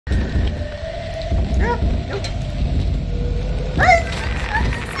Nope.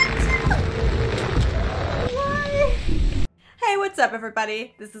 Why? Hey, what's up,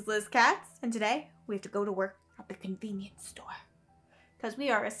 everybody? This is Liz Katz, and today we have to go to work at the convenience store because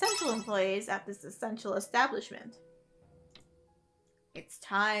we are essential employees at this essential establishment. It's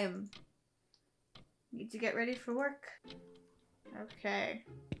time. Need to get ready for work. Okay.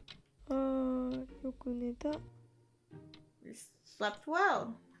 We slept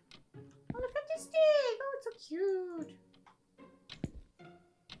well. Oh, look at this thing! Oh, it's so cute.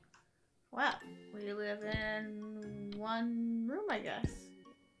 Wow, we live in one room, I guess.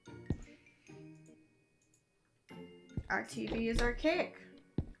 Our TV is archaic.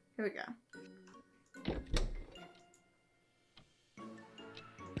 Here we go.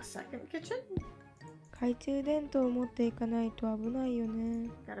 A second kitchen?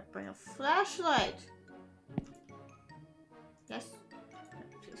 Gotta bring a flashlight. Yes.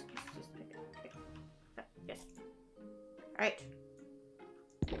 Just pick it. Yes. Alright.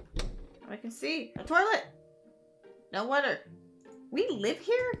 I can see a toilet. No water. We live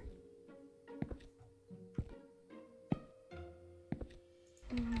here?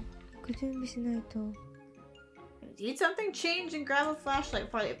 Eat something, change, and grab a flashlight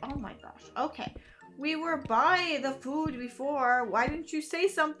before they. Oh my gosh. Okay. We were by the food before. Why didn't you say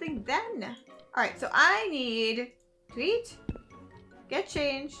something then? Alright, so I need to eat, get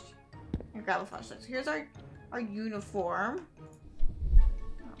changed, and grab a flashlight. So here's our uniform.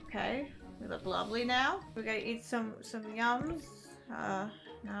 Okay. We look lovely now. We gotta eat some yums. No.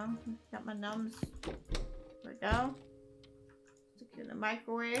 Got my nums. There we go. Stick you in the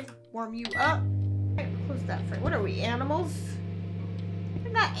microwave. Warm you up. Hey, close that for. What are we, animals?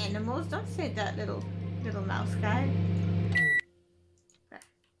 We're not animals. Don't say that, little mouse guy. There.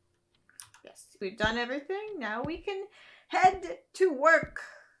 Yes, we've done everything. Now we can head to work.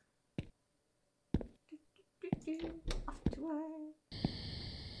 Off to work.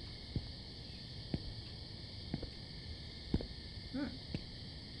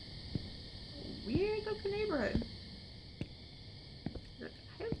 Weird looking neighborhood. How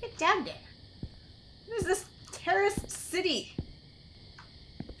do we get down there? What is this terraced city?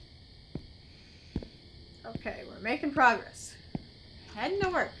 Okay, we're making progress. Heading to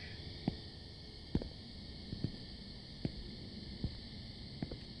work.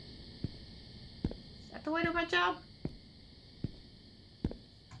 Is that the way to my job?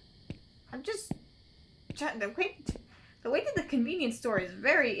 I'm just trying to wait. The way to the convenience store is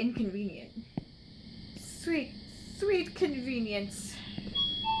very inconvenient. Sweet, sweet convenience.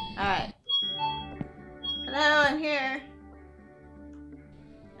 Alright. Hello, I'm here.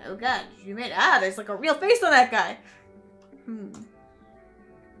 Oh god, you made there's like a real face on that guy.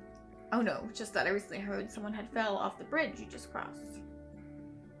 Oh no, just that I recently heard someone had fell off the bridge you just crossed.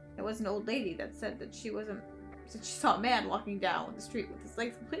 It was an old lady that said that she saw a man walking down the street with his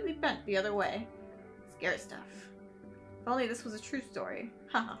legs completely bent the other way. Scary stuff. If only this was a true story.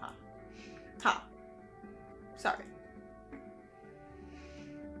 Ha ha ha. Ha. Sorry.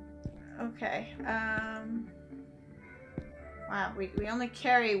 Okay, wow, we only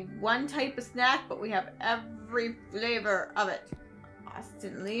carry one type of snack, but we have every flavor of it.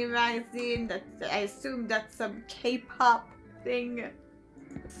 Austin Lee magazine, I assume that's some K-pop thing.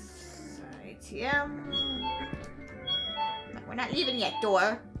 ATM. No, we're not leaving yet,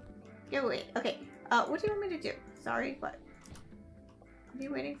 door. Go away. Okay, what do you want me to do? Sorry, what? What are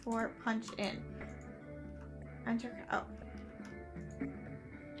you waiting for? Punch in. Enter. Oh.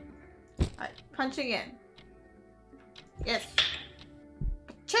 Alright, punching in. Yes.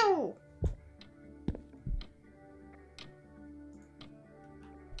 Achoo!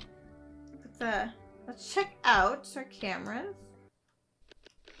 Let's check out our cameras.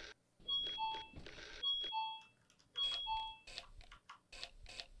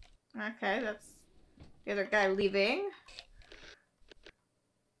 Okay, that's the other guy leaving.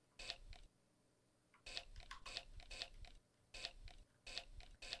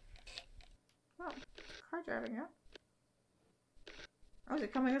 Oh, car driving up. Oh, is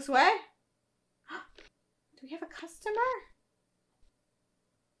it coming this way? Do we have a customer?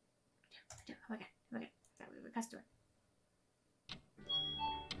 Oh my god, we have a customer.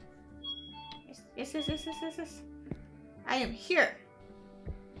 Yes. I am here.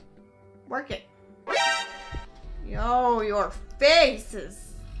 Working. Yo, your face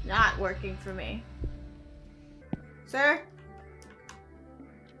is not working for me. Sir?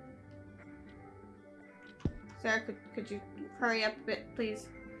 Sir, could you hurry up a bit, please?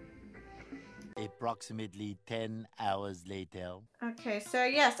 Approximately 10 hours later. Okay, sir,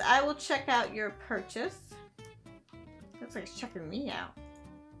 yes, I will check out your purchase. Looks like it's checking me out.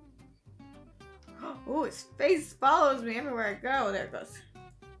 Ooh, his face follows me everywhere I go. There it goes.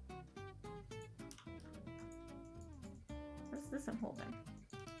 What's this I'm holding?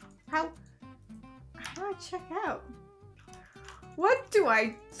 How do I check out? What do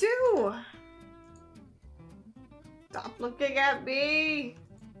I do? Stop looking at me.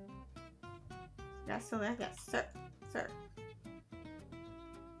 That's so that. Yes, sir. Sir.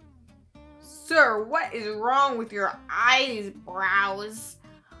 Sir, what is wrong with your eyebrows?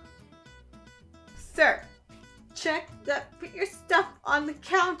 Sir, check that. Put your stuff on the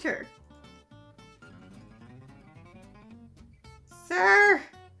counter. Sir,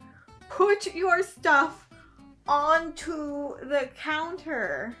 put your stuff onto the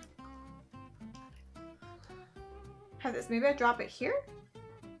counter. Have this. Maybe I drop it here?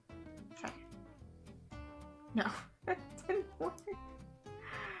 Try. No. That didn't work.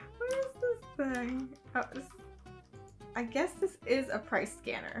 What is this thing? Oh, I guess this is a price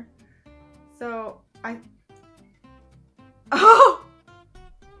scanner. So, Oh!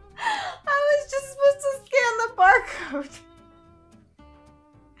 I was just supposed to scan the barcode.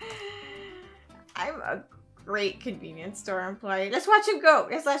 I'm a great convenience store employee. Let's watch him go.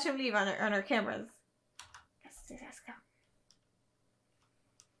 Let's watch him leave on our cameras. Let's go.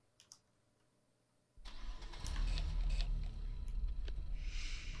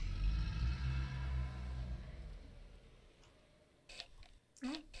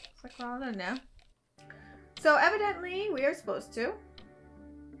 Looks like we're all done now. So evidently we are supposed to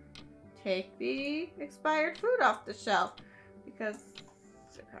take the expired food off the shelf because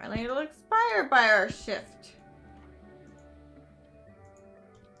apparently it'll expire by our shift.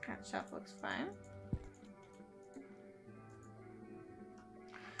 That shelf looks fine.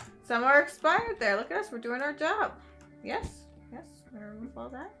 Some are expired there. Look at us. We're doing our job. Yes. Yes. I'm going to remove all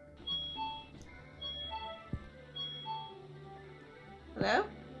that. Hello?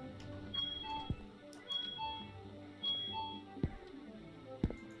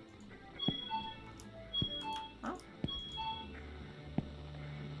 Oh.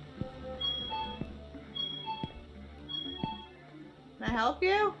 Can I help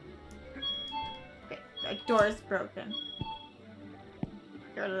you? Okay. The door is broken.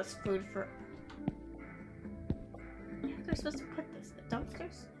 Get rid of this food for... Where are they supposed to put this? The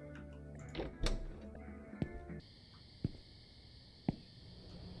dumpsters?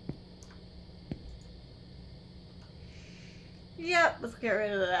 Yep, let's get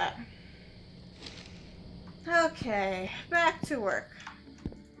rid of that. Okay, back to work.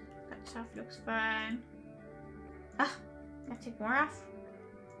 That stuff looks fine. Ah, can I take more off?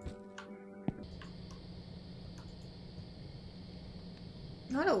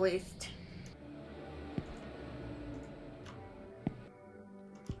 What a waste.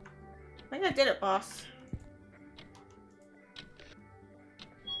 I think I did it, boss.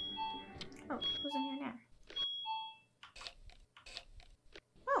 Oh, who's in here now?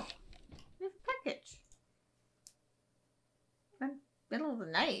 Oh, we have a package. Middle of the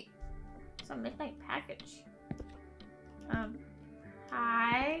night. It's a midnight package.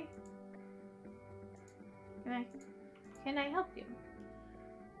 Hi. Can I help you?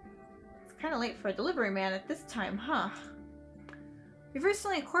 It's kind of late for a delivery man at this time, huh? We've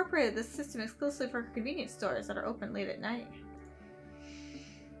recently incorporated this system exclusively for convenience stores that are open late at night.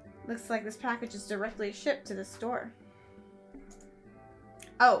 Looks like this package is directly shipped to the store.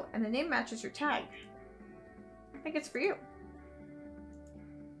 Oh, and the name matches your tag. I think it's for you.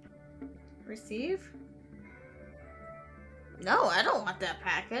 Receive? No, I don't want that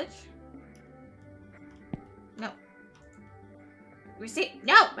package. No. Receive?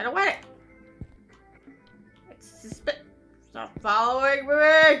 No, I don't want it. Stop following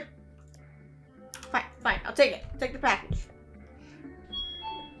me. Fine, fine. I'll take it. Take the package.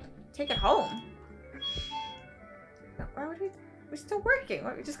 Take it home. No, why would we? We're still working.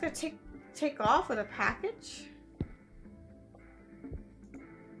 What, we're just gonna take off with a package?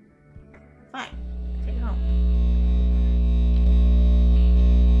 Fine. Take it home.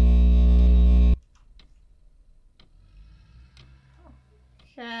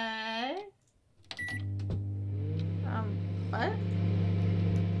 Okay. What?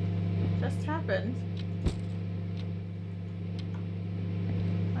 Just happened?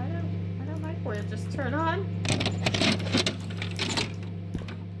 Why don't microwave just turn on?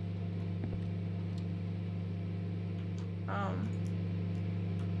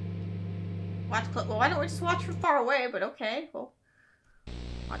 Well, why don't we just watch from far away? But okay, we'll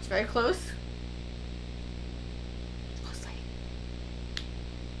watch very close. Closely.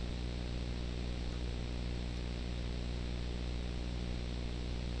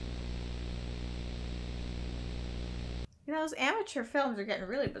 You know, those amateur films are getting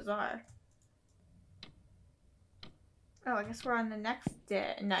really bizarre. Oh, I guess we're on the next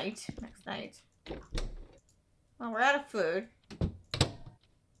night. Next night. Well, we're out of food.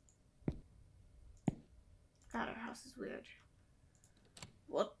 God, our house is weird.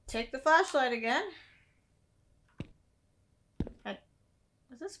 We'll take the flashlight again.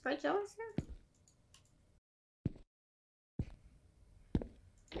 Was this fridge always here?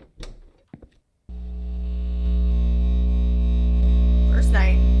 First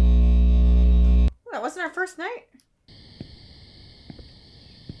night. Oh, that wasn't our first night.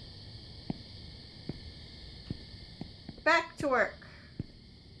 Back to work.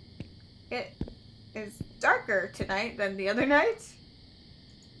 It is darker tonight than the other night.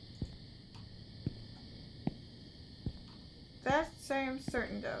 That I am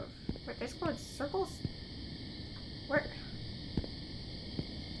certain of. Wait, there's going circles? Where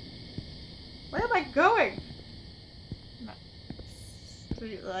am I going?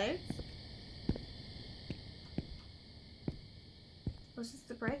 Street lights. Was this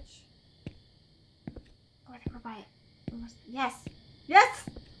the bridge? Oh, I think we're by it. We must... Yes! Yes!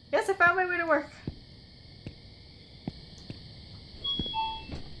 Yes, I found my way to work.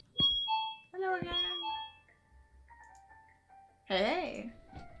 Hello again. Hey.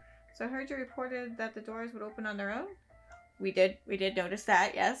 So I heard you reported that the doors would open on their own? We did notice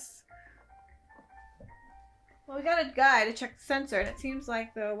that, yes. Well, we got a guy to check the sensor, and it seems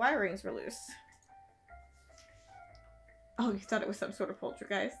like the wirings were loose. Oh, you thought it was some sort of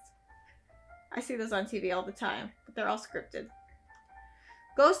poltergeist? I see those on TV all the time, but they're all scripted.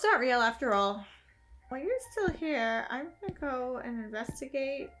 Ghosts aren't real after all. While you're still here, I'm gonna go and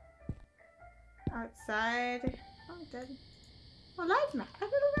investigate outside. Oh, dead. Oh, live map. A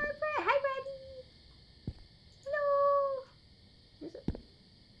little red friend. Hi, Reddy. Hello. Who's it?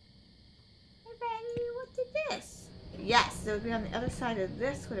 Hey, Reddy. What did this? Yes, it would be on the other side of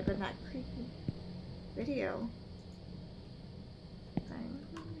this. Would have been that creepy video thing.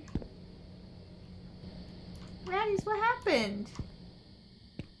 Raddies, what happened?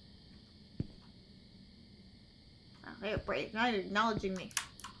 Oh, they were brave. Not acknowledging me.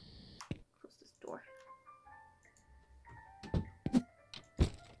 Close this door.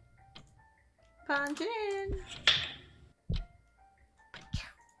 Punch it in.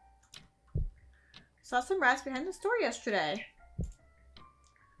 Saw some rats behind the store yesterday.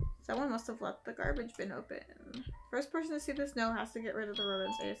 Someone must have left the garbage bin open. First person to see the snow has to get rid of the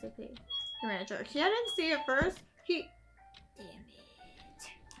rodents ASAP. The manager. He didn't see it first. He... Damn it.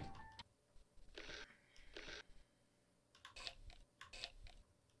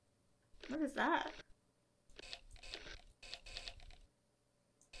 What is that?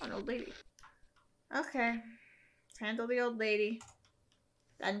 Oh, an old lady. Okay. Let's handle the old lady.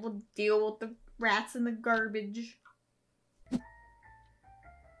 Then we'll deal with the rats in the garbage.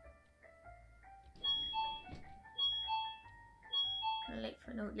 Kinda late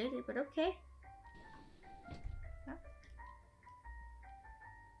for an old lady, but okay. Yeah.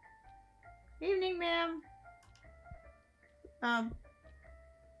 Evening, ma'am.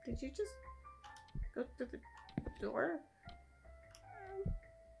 Did you just go through the door?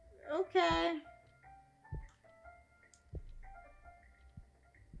 Okay.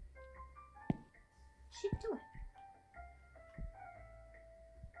 What's she doing?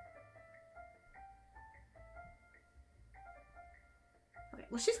 Okay,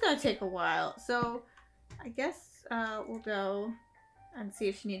 well, she's gonna take a while, so I guess we'll go and see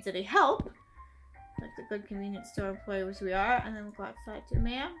if she needs any help, like the good convenience store employees we are, and then we'll go outside too.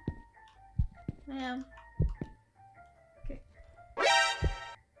 Ma'am? Ma'am? Okay.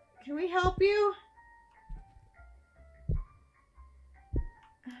 Can we help you?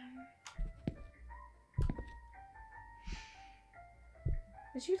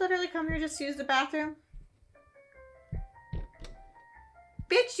 Did you literally come here just to use the bathroom?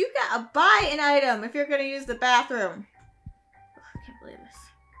 Bitch, you gotta buy an item if you're gonna use the bathroom. Ugh, I can't believe this.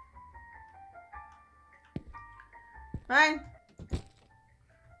 Fine.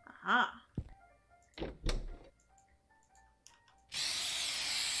 Aha.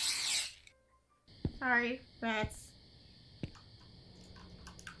 Sorry, rats.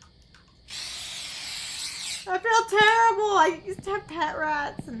 I feel terrible. I used to have pet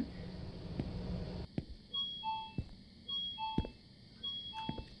rats and...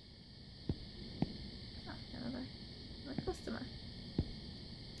 Oh, another customer.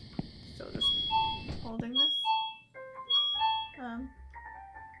 So just holding this.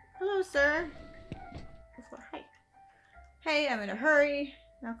 Hello, sir. Hi. Hey, I'm in a hurry.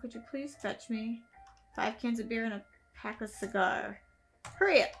 Now could you please fetch me 5 cans of beer and a pack of cigar?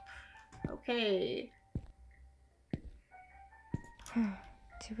 Hurry up. Okay.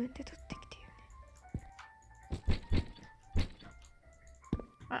 自分で取ってきてよね。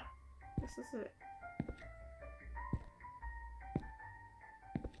guess this is it.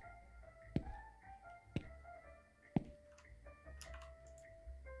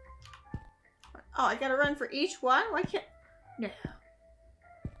 Oh, I gotta run for each one? Why can't... No.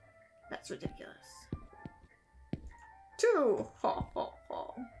 That's ridiculous. 2. Ho, ho,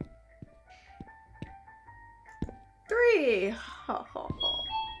 ho. 3. Ho, ho, ho.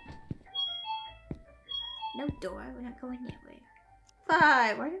 No door. We're not going that way.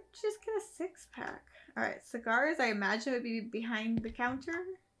 5. Why didn't you just get a 6-pack? Alright, cigars I imagine would be behind the counter.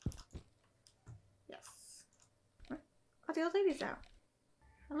 Yes. Oh, the old lady's out.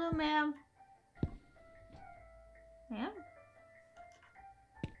 Hello, ma'am. Ma'am?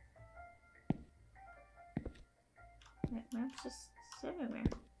 Ma'am's just sitting there.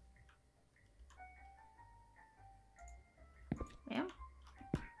 Ma'am?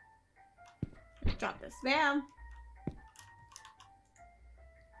 Drop this. Ma'am!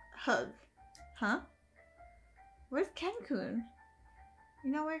 Hug. Huh? Where's Ken-kun?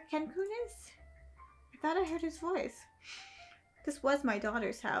 You know where Ken-kun is? I thought I heard his voice. This was my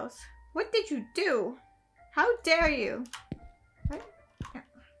daughter's house. What did you do? How dare you? What?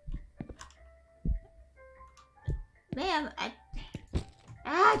 Ma'am, I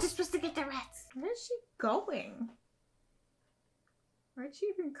just supposed to get the rats. Where is she going? Where'd she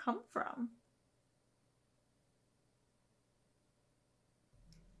even come from?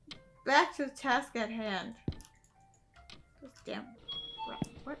 Back to the task at hand. This damn rat.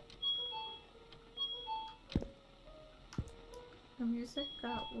 What? The music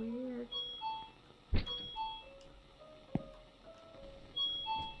got weird.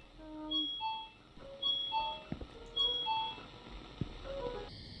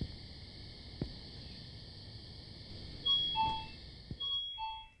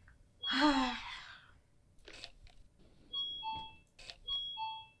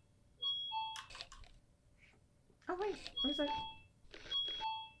 Oh wait, there's a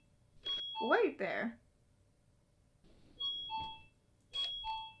boy there.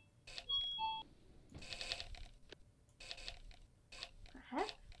 The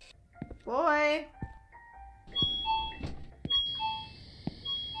heck? Boy!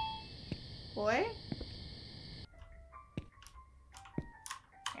 Boy?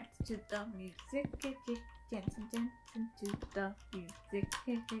 Dance to the music, dancing, dancing to the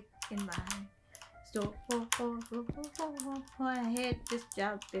music in my store. I hate this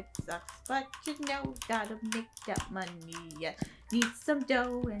job, it sucks, but you know, gotta make that money. Yeah, need some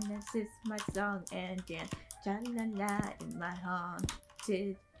dough, and this is my song and dance. Cha la la in my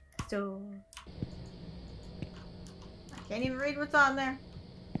haunted store. I can't even read what's on there.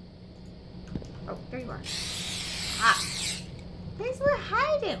 Oh, there you are. Ah, these were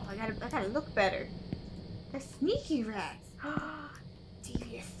hiding. Oh, I gotta look better. They're sneaky rats.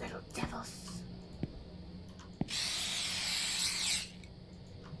 Devious little devils.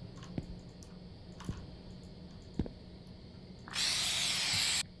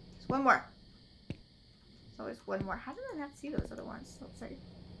 One more. There's always one more. How did I not see those other ones? Let's see.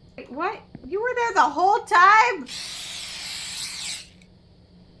 Wait, what? You were there the whole time?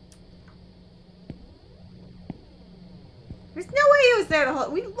 There's no way he was there the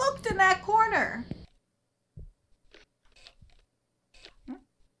whole... We looked in that corner. Hmm?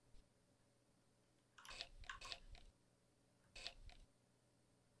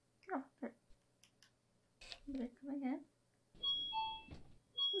 Oh, there. Are they coming in?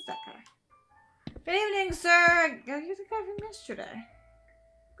 Who's that guy? Good evening, sir. You're the guy from yesterday.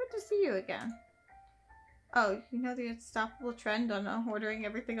 Good to see you again. Oh, you know the unstoppable trend on ordering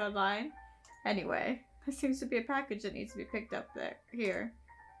everything online? Anyway, there seems to be a package that needs to be picked up there. Here.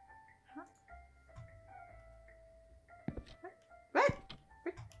 Huh? What?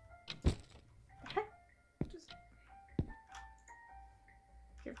 What? The heck? Just...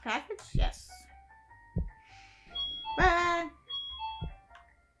 Your package? Yes. Bye!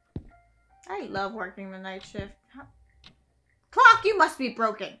 I love working the night shift. Huh? Clock, you must be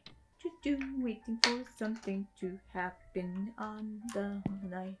broken! Waiting for something to happen on the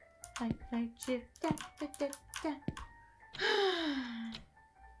night shift. Da, da, da, da.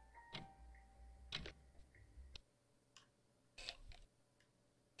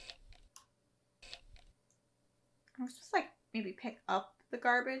 I was just like, maybe pick up the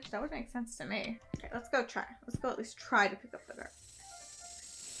garbage. That would make sense to me. Okay, let's go try. Let's go at least try to pick up the garbage.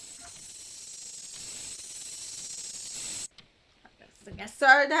 I guess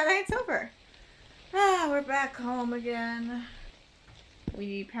our night's over. Ah, we're back home again.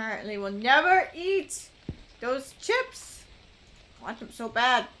 We apparently will never eat those chips. I want them so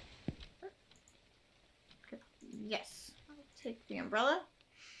bad. Yes, I'll take the umbrella.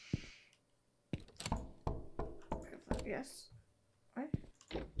 Yes. What?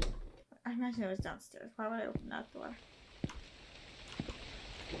 I imagine it was downstairs. Why would I open that door?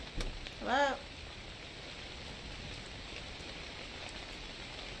 Hello?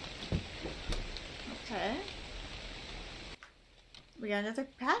 Okay. We got another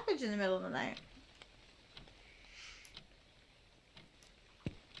package in the middle of the night.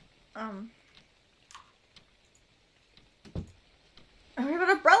 We have an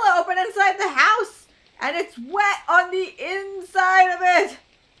umbrella open inside the house! And it's wet on the inside of it!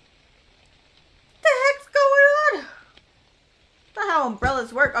 What the heck's going on? That's not how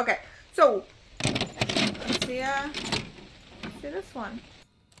umbrellas work. Okay, so let's see this one.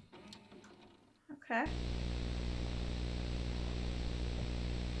 Okay.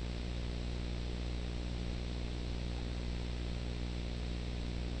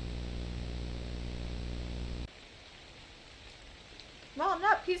 Well, I'm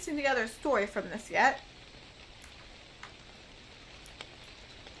not piecing together a story from this yet.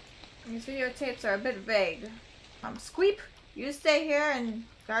 These videotapes are a bit vague. Squeep, you stay here and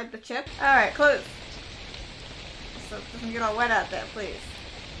guard the chip. Alright, close. So it doesn't get all wet out there, please.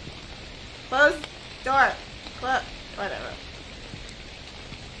 Close door. Close. Whatever.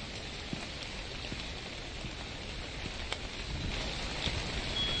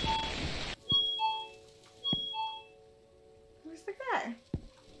 Where's the guy?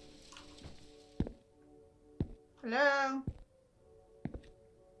 Hello?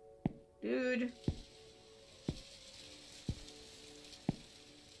 Dude.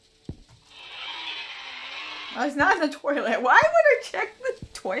 Oh, he's not in the toilet. Why would I check the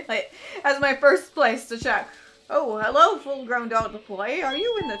toilet as my first place to check? Oh, hello, full-grown dog deploy. Are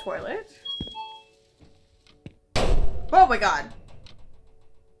you in the toilet? Oh my god.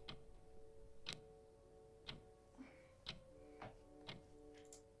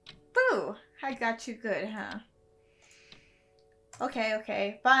 Boo! I got you good, huh? Okay,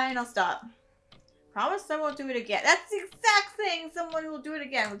 okay. Fine, I'll stop. Promise I won't do it again. That's the exact thing someone who will do it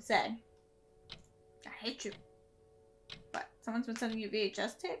again would say. I hate you. What? Someone's been sending you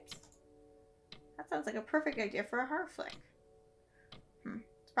VHS tapes? That sounds like a perfect idea for a horror flick.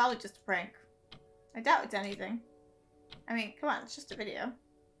 It's probably just a prank. I doubt it's anything. I mean, come on, it's just a video.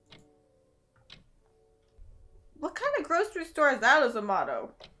 What kind of grocery store is that as a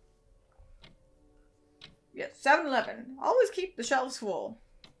motto? Yes, 7-Eleven. Always keep the shelves full.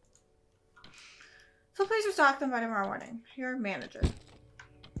 So please restock them by tomorrow morning. Your manager.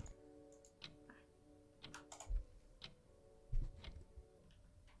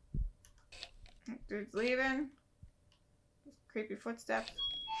 Dude's leaving. Creepy footsteps.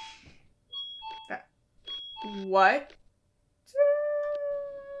 What?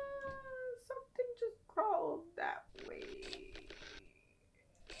 Something just crawled that way.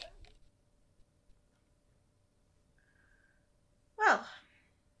 Well,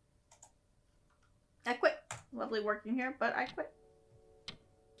 I quit. Lovely working here, but I quit.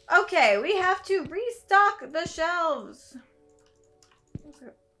 Okay, we have to restock the shelves.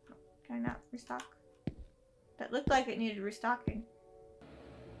 Can I not restock? That looked like it needed restocking.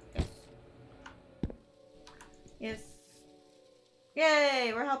 Yes. Yes.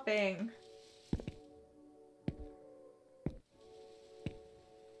 Yay, we're helping.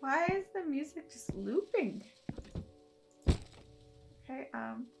 Why is the music just looping? Okay,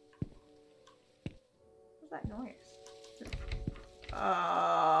 what's that noise?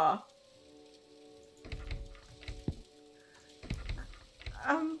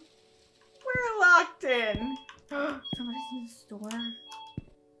 We're locked in. Somebody's in the store.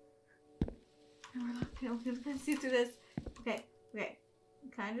 And we're locked in. Okay, we can see through this. Okay, okay.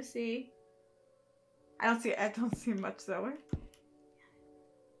 Kind of see. I don't see much though.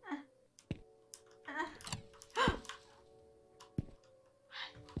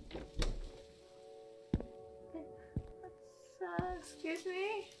 Excuse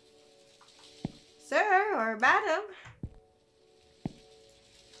me? Sir or madam?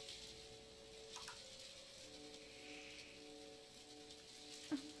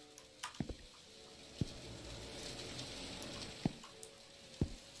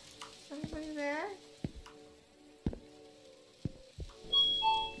 Somebody there?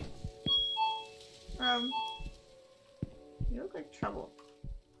 You look like trouble.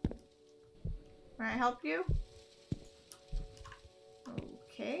 Can I help you?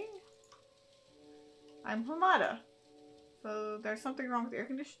 Okay. I'm Hamada. So there's something wrong with the air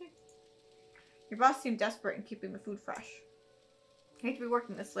conditioning? Your boss seemed desperate in keeping the food fresh. I hate to be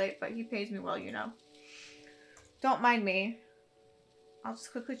working this late, but he pays me well, you know. Don't mind me. I'll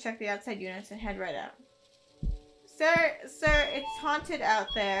just quickly check the outside units and head right out. Sir, it's haunted out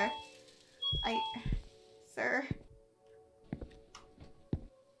there. Sir,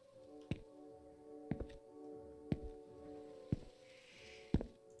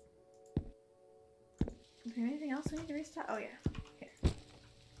 there anything else we need to restock? Oh, yeah. Here.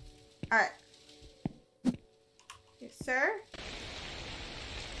 Alright. Yes, sir.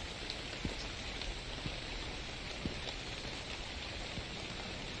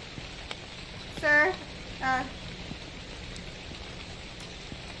 Sir,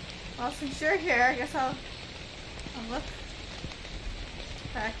 well, since you're here, I guess I'll look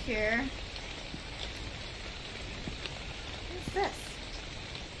back here. What's this?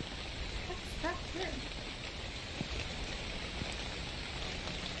 What's back here?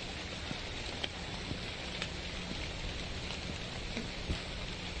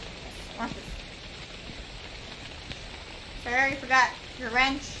 I want this. Sir, you forgot your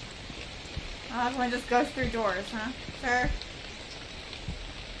wrench. Oh, everyone just goes through doors, huh? Sir?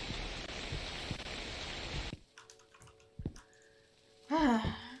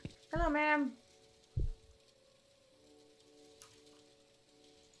 Hello, ma'am.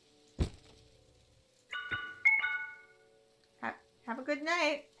 Have a good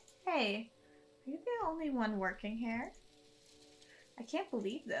night. Hey, are you the only one working here? I can't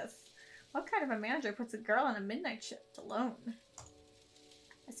believe this. What kind of a manager puts a girl on a midnight shift alone?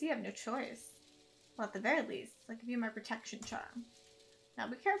 I see you have no choice. Well, at the very least, I'll give you my protection charm. Now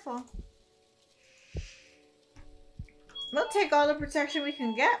be careful. We'll take all the protection we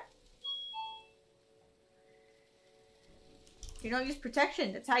can get. You don't use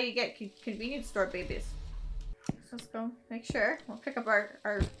protection. That's how you get convenience store babies. So let's go make sure. We'll pick up our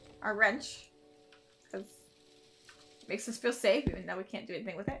wrench. Because it makes us feel safe even though we can't do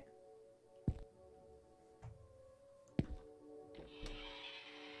anything with it.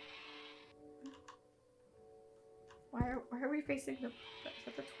 Why are we facing the... Is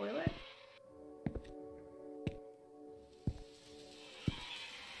that the toilet?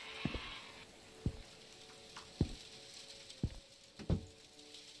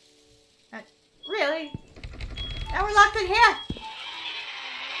 Really? Now we're locked in here!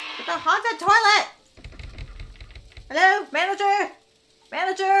 With the haunted toilet! Hello? Manager!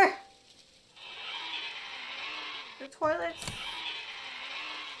 Manager! The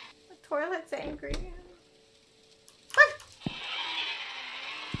toilet's angry. Ah!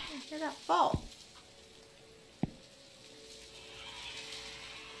 I hear that fall.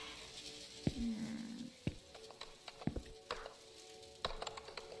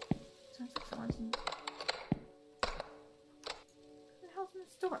 Sounds like someone's in... Who the hell's in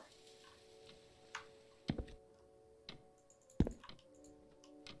the store?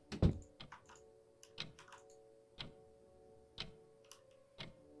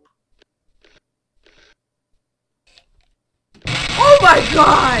 Oh my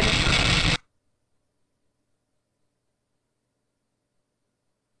god!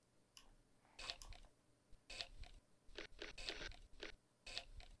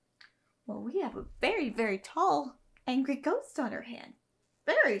 Well, we have a very, very tall, angry ghost on our hand.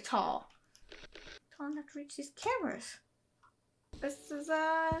 Very tall. Tall enough to reach these cameras. This is,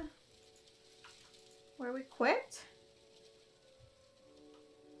 where we quit?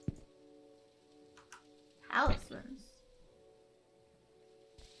 Talismans.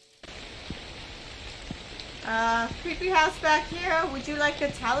 Creepy house back here. Would you like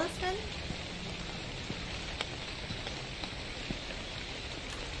a talisman?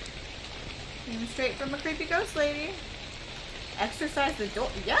 Came straight from a creepy ghost lady. Exercise the door.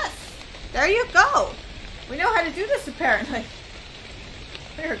 Yes! There you go! We know how to do this apparently.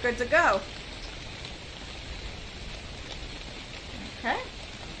 We're good to go. Okay.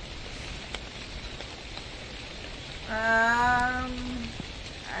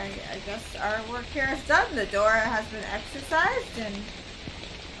 I guess our work here is done. The door has been exercised and...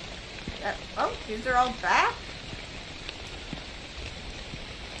 oh, these are all back?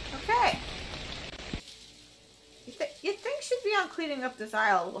 Okay. You'd think she'd be on cleaning up this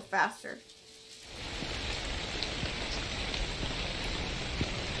aisle a little faster.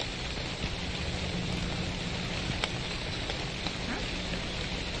 Huh?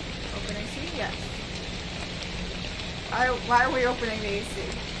 Open AC? Yes. Why are we opening the AC?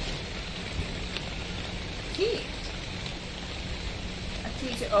 Key. A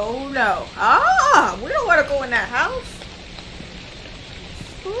key to... Oh no. Ah! We don't want to go in that house.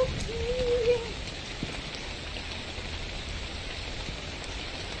 Spooky.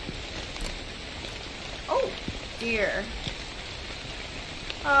 Oh dear.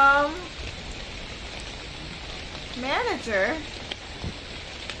 Manager.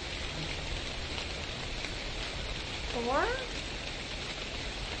 4?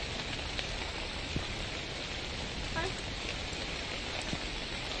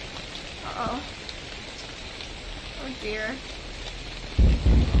 Uh-oh. Oh dear.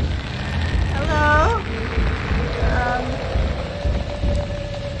 Hello?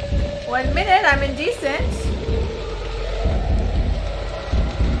 I'm indecent.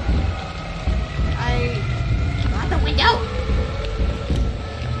 Out the window.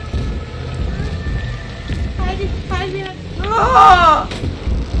 Hide behind. Oh!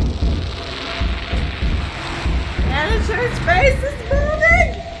 Manager's face is moving.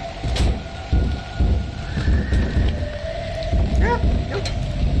 Nope.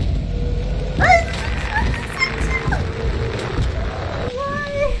 Why?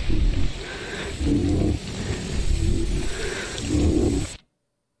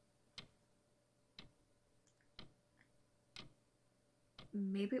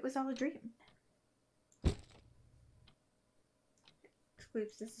 Maybe it was all a dream.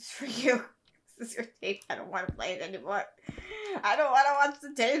 Squeeps, this is for you. This is your tape. I don't want to play it anymore. I don't want to watch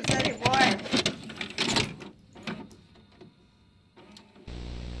the tapes anymore.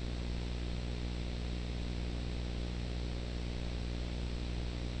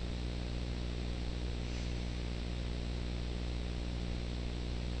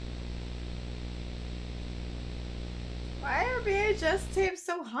 Why are VHS tapes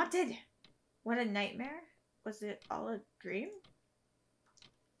so haunted? What a nightmare. Was it all a dream?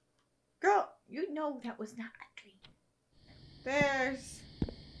 Girl, you know that was not a dream. There's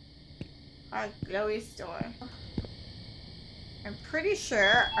our glowy store. I'm pretty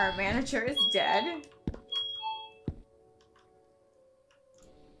sure our manager is dead.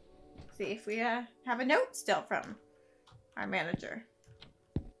 Let's see if we have a note still from our manager.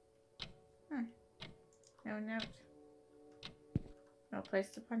 No note. No place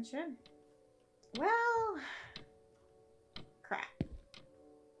to punch in. Well, crap.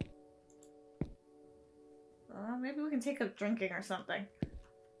 Well, maybe we can take up drinking or something.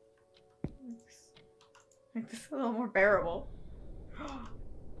 Make this a little more bearable.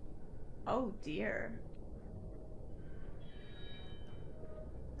 Oh dear.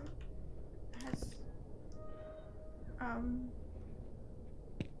 Has,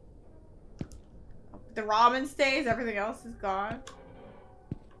 the ramen stays, everything else is gone.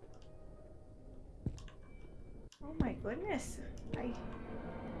 Oh my goodness.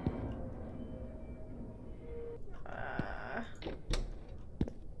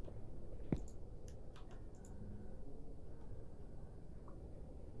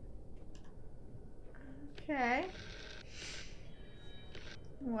 Okay.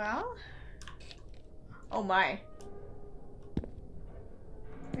 Well. Oh my.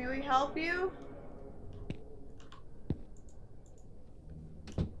 May we help you?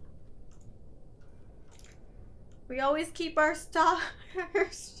 We always keep our stock,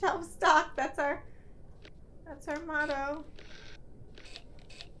 our shelf stock. That's our motto.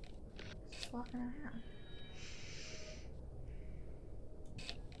 Just walking around.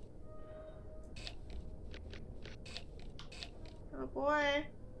 Oh boy.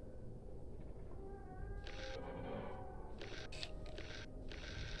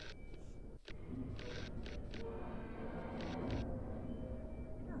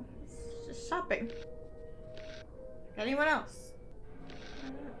 Oh, it's just shopping. Anyone else?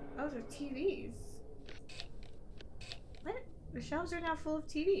 Those are TVs. What? The shelves are now full of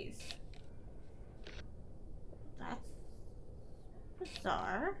TVs. That's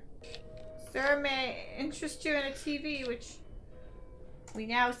bizarre. Sir, may interest you in a TV which we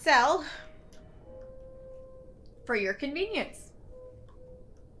now sell for your convenience.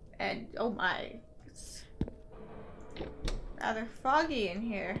 And oh my, it's rather foggy in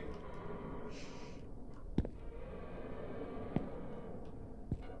here.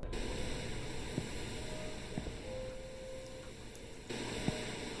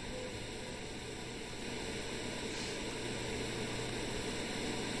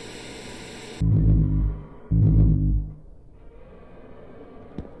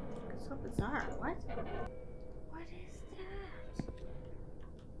 So bizarre. What? What is that?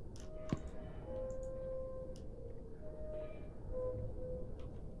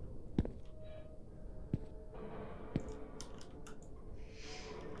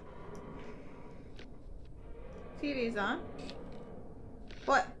 TV's on.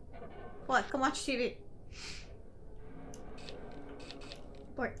 What? What? Come watch TV.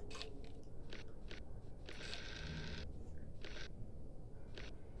 Boy.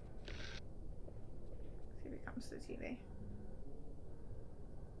 Comes to the TV.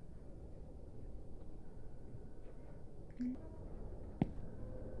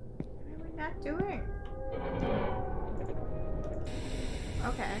 What are we not doing?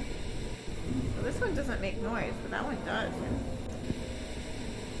 Okay. So this one doesn't make noise, but that one does.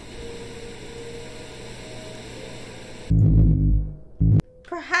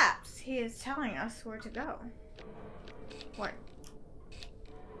 Perhaps he is telling us where to go. What?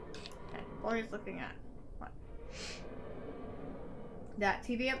 Okay. boy is looking at? What? That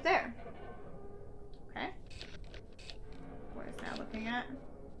TV up there. Okay. Boy is now looking at.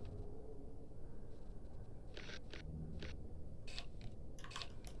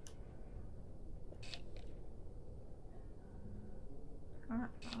 I don't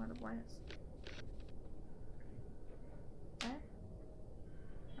know where the boy is. Okay.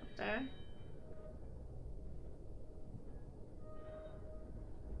 Up there.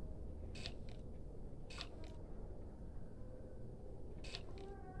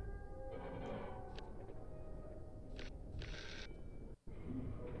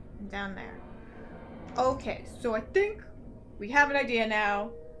 And down there. Okay, so I think we have an idea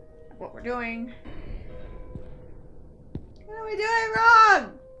now of what we're doing. What are we doing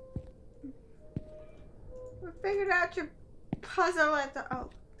wrong? We figured out your puzzle at the... Oh,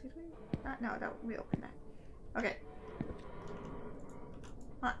 did we? No, we opened that. Okay.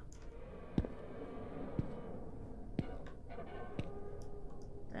 Come on.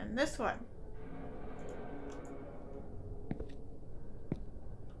 Then this one.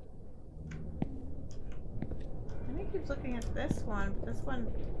 I think he keeps looking at this one, but this one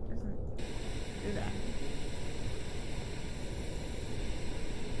doesn't do that.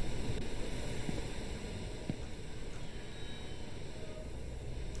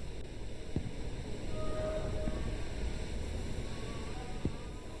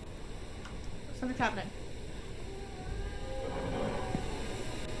 Something's happening.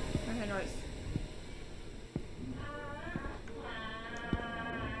 I hear noise.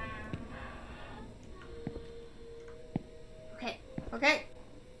 Okay.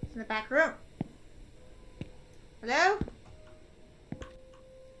 It's in the back room. Hello?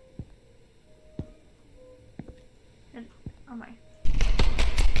 And, oh my.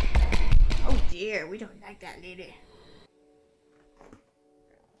 Oh dear, we don't like that lady.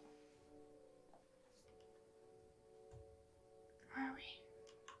 Where are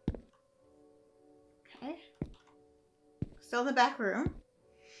we? Okay. Still in the back room.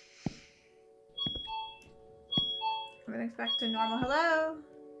 Everything's back to normal. Hello?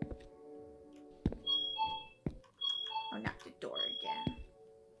 Oh, not the door again.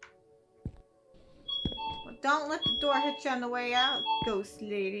 Well, don't let the door hit you on the way out, ghost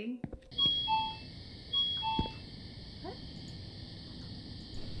lady. What?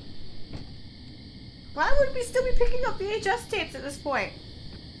 Why would we still be picking up VHS tapes at this point?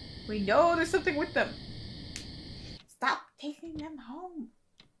 We know there's something with them. Stop taking them home.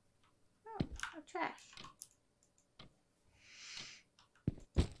 Oh, no trash.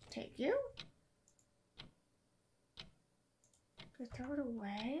 Take you? Do we throw it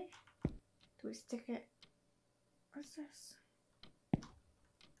away? Do we stick it? What's this?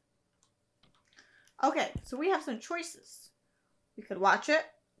 Okay, so we have some choices. We could watch it.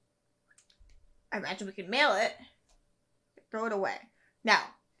 I imagine we could mail it. Throw it away. Now,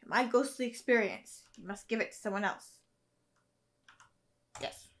 in my ghostly experience, you must give it to someone else.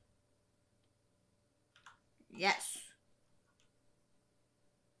 Yes. Yes.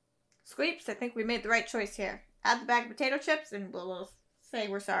 Squeeps, I think we made the right choice here. Add the bag of potato chips and we'll say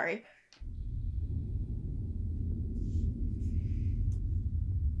we're sorry.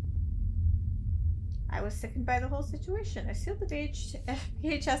 I was sickened by the whole situation. I sealed the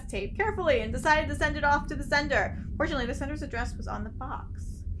VHS tape carefully and decided to send it off to the sender. Fortunately, the sender's address was on the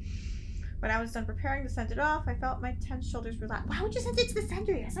box. When I was done preparing to send it off, I felt my tense shoulders relax. Why would you send it to the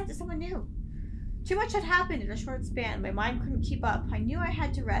sender? You sent it to someone new. Too much had happened in a short span. My mind couldn't keep up. I knew I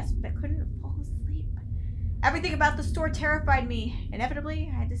had to rest, but I couldn't fall asleep. Everything about the store terrified me.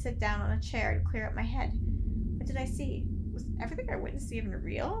 Inevitably, I had to sit down on a chair to clear up my head. What did I see? Was everything I witnessed even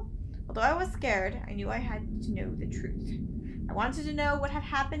real? Although I was scared, I knew I had to know the truth. I wanted to know what had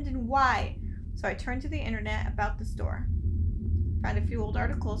happened and why, so I turned to the internet about the store. Found a few old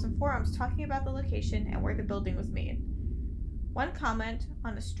articles and forums talking about the location and where the building was made. One comment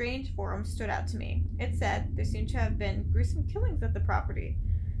on a strange forum stood out to me. It said there seemed to have been gruesome killings at the property.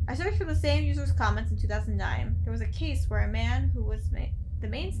 I searched for the same user's comments in 2009. There was a case where a man who was the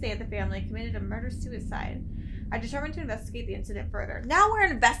mainstay of the family committed a murder-suicide. I determined to investigate the incident further. Now we're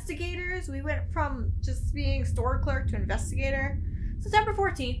investigators. We went from just being store clerk to investigator. September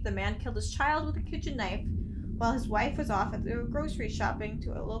 14th, the man killed his child with a kitchen knife while his wife was off at the grocery shopping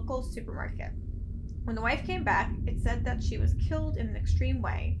to a local supermarket. When the wife came back, it said that she was killed in an extreme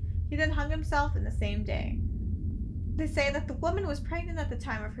way. He then hung himself in the same day. They say that the woman was pregnant at the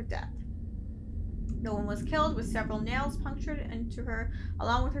time of her death. No one was killed, with several nails punctured into her,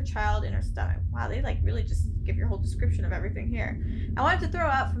 along with her child in her stomach. Wow, they really just give your whole description of everything here. I wanted to throw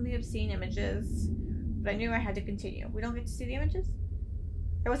out from the obscene images, but I knew I had to continue. We don't get to see the images?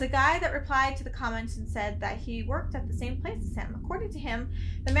 There was a guy that replied to the comments and said that he worked at the same place as him. According to him,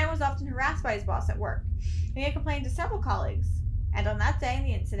 the man was often harassed by his boss at work, and he had complained to several colleagues. And on that day in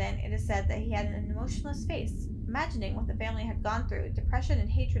the incident, it is said that he had an emotionless face. Imagining what the family had gone through, depression and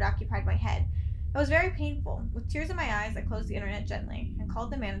hatred occupied my head. It was very painful. With tears in my eyes, I closed the internet gently and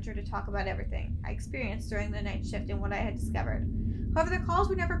called the manager to talk about everything I experienced during the night shift and what I had discovered. However, the calls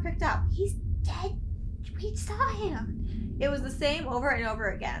were never picked up. He's dead. We saw him. It was the same over and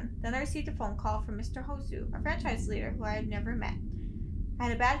over again. Then I received a phone call from Mr. Hosu, a franchise leader who I had never met. I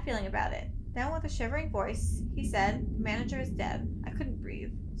had a bad feeling about it. Then with a shivering voice, he said, "The manager is dead." I couldn't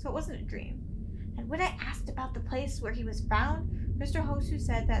breathe, so it wasn't a dream. And when I asked about the place where he was found, Mr. Hosu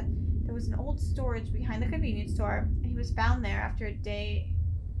said that there was an old storage behind the convenience store, and he was found there after a day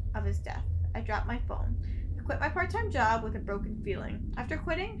of his death. I dropped my phone. I quit my part-time job with a broken feeling. After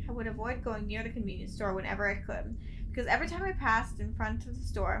quitting, I would avoid going near the convenience store whenever I could, because every time I passed in front of the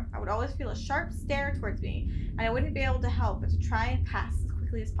store, I would always feel a sharp stare towards me, and I wouldn't be able to help but to try and pass as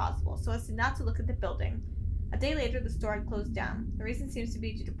quickly as possible, so as not to look at the building. A day later, the store had closed down. The reason seems to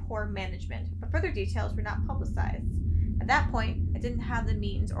be due to poor management, but further details were not publicized. At that point, I didn't have the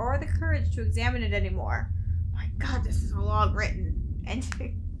means or the courage to examine it anymore. My God, this is a long written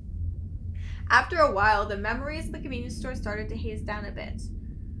ending. After a while, the memories of the convenience store started to haze down a bit.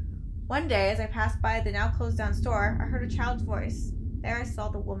 One day, as I passed by the now closed down store, I heard a child's voice. There I saw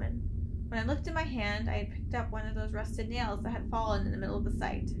the woman. When I looked at my hand, I had picked up one of those rusted nails that had fallen in the middle of the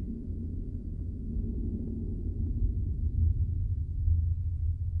site.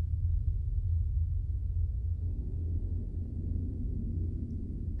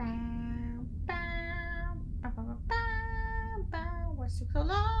 What's took so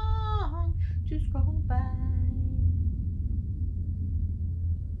long to scroll by?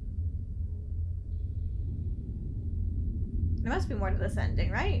 There must be more to this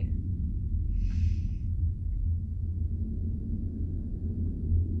ending, right?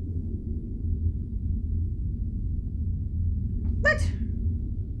 What?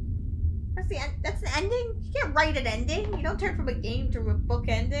 That's the end. That's the ending? You can't write an ending. You don't turn from a game to a book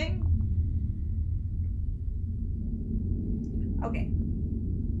ending. Okay.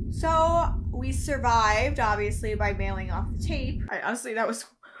 So we survived, obviously, by mailing off the tape. Honestly, that was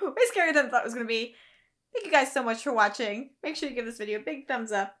way scarier than I thought it was going to be. Thank you guys so much for watching. Make sure you give this video a big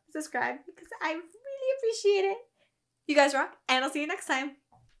thumbs up. Subscribe because I really appreciate it. You guys rock, and I'll see you next time.